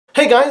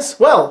Hey guys,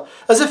 well,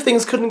 as if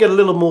things couldn't get a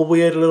little more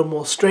weird, a little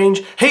more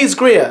strange, Hayes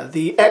Grier,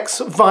 the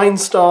ex-Vine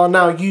star,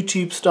 now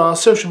YouTube star,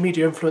 social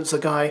media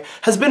influencer guy,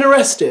 has been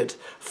arrested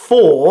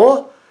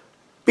for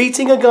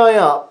beating a guy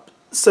up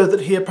so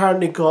that he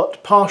apparently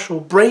got partial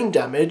brain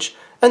damage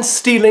and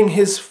stealing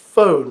his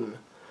phone.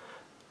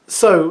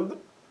 So,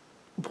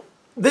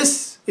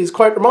 this is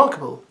quite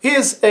remarkable.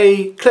 Here's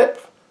a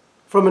clip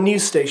from a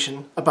news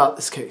station about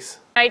this case.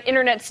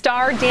 Internet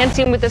star,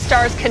 Dancing with the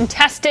Stars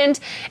contestant,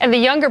 and the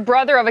younger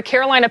brother of a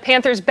Carolina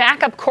Panthers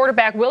backup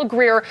quarterback, Will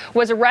Grier,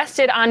 was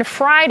arrested on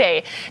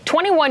Friday.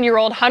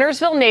 21-year-old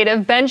Huntersville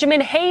native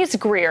Benjamin Hayes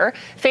Grier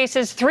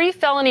faces 3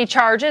 felony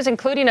charges,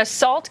 including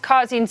assault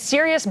causing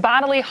serious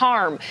bodily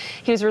harm.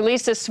 He was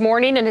released this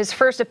morning, and his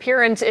first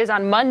appearance is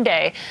on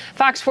Monday.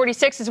 Fox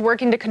 46 is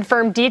working to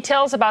confirm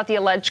details about the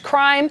alleged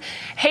crime.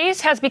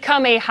 Hayes has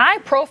become a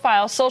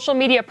high-profile social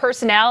media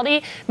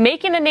personality,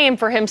 making a name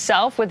for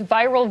himself with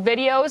viral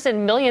videos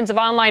and millions of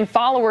online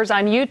followers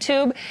on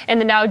YouTube and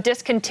the now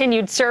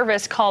discontinued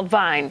service called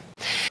Vine.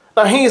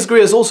 Now, Hayes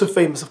Grier is also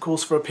famous, of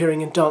course, for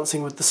appearing in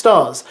Dancing with the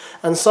Stars,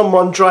 and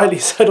someone dryly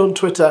said on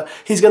Twitter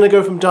he's going to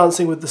go from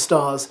Dancing with the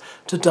Stars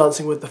to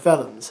Dancing with the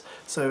Felons.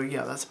 So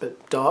yeah, that's a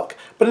bit dark.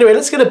 But anyway,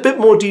 let's get a bit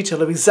more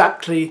detail of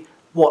exactly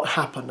what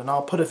happened, and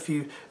I'll put a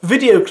few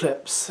video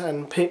clips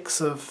and pics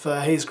of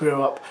Hayes Grier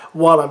up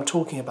while I'm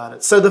talking about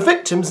it. So the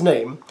victim's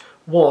name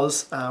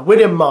was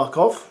William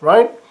Markoff,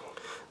 right?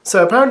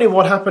 So apparently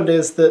what happened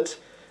is that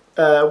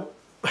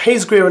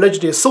Hayes Grier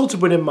allegedly assaulted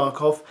William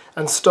Markoff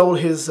and stole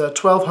his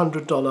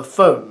 $1,200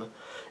 phone.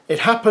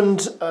 It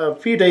happened a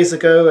few days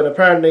ago, and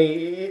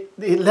apparently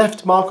it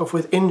left Markoff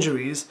with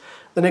injuries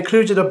that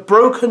included a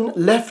broken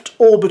left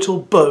orbital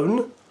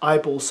bone,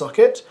 eyeball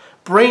socket,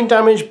 brain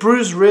damage,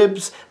 bruised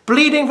ribs,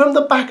 bleeding from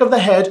the back of the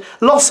head,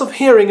 loss of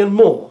hearing and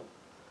more.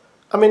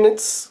 I mean,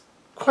 it's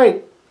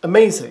quite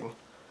amazing.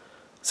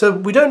 So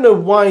we don't know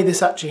why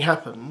this actually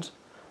happened,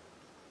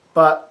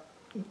 but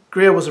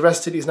Grier was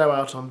arrested. He's now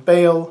out on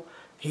bail.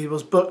 He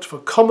was booked for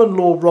common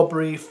law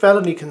robbery,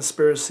 felony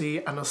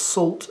conspiracy, and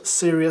assault,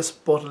 serious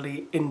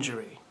bodily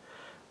injury.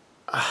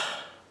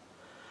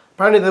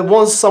 Apparently there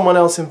was someone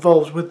else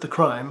involved with the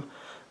crime,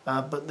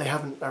 but they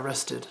haven't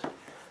arrested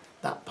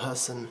that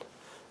person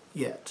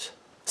yet.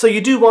 So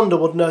you do wonder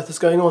what on earth is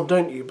going on,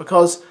 don't you?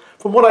 Because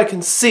from what I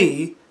can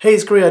see,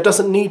 Hayes Grier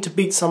doesn't need to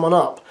beat someone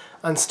up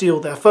and steal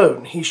their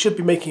phone. He should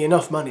be making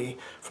enough money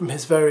from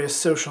his various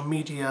social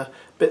media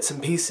bits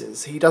and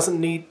pieces. He doesn't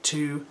need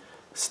to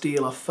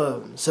steal a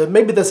phone. So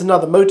maybe there's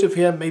another motive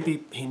here.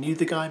 Maybe he knew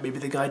the guy, maybe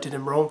the guy did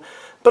him wrong.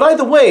 But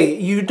either way,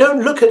 you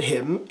don't look at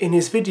him in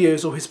his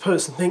videos or his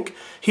posts and think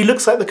he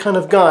looks like the kind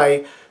of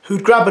guy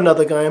who'd grab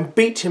another guy and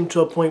beat him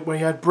to a point where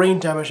he had brain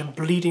damage and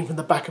bleeding from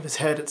the back of his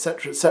head,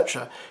 etc.,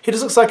 etc. He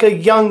just looks like a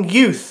young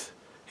youth.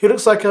 He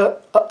looks like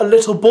a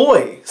little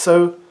boy.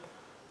 So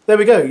there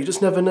we go. You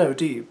just never know,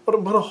 do you?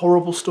 What a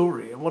horrible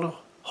story, and what a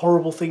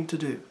horrible thing to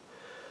do.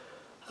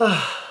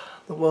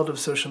 The world of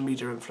social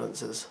media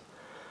influencers.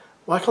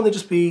 Why can't they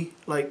just be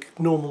like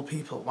normal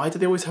people? Why do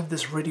they always have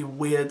this really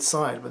weird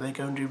side where they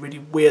go and do really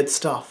weird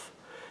stuff?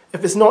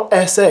 If it's not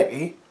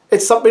SA,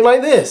 it's something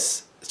like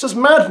this. It's just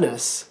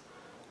madness.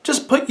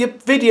 Just put your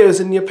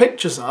videos and your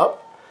pictures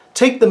up,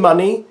 take the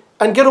money,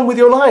 and get on with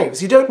your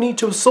lives. You don't need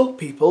to assault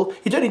people.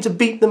 You don't need to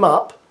beat them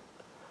up.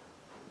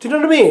 Do you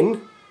know what I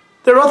mean?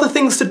 There are other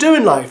things to do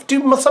in life.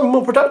 Do something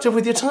more productive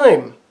with your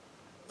time.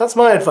 That's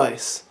my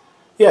advice.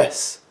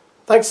 Yes.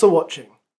 Thanks for watching.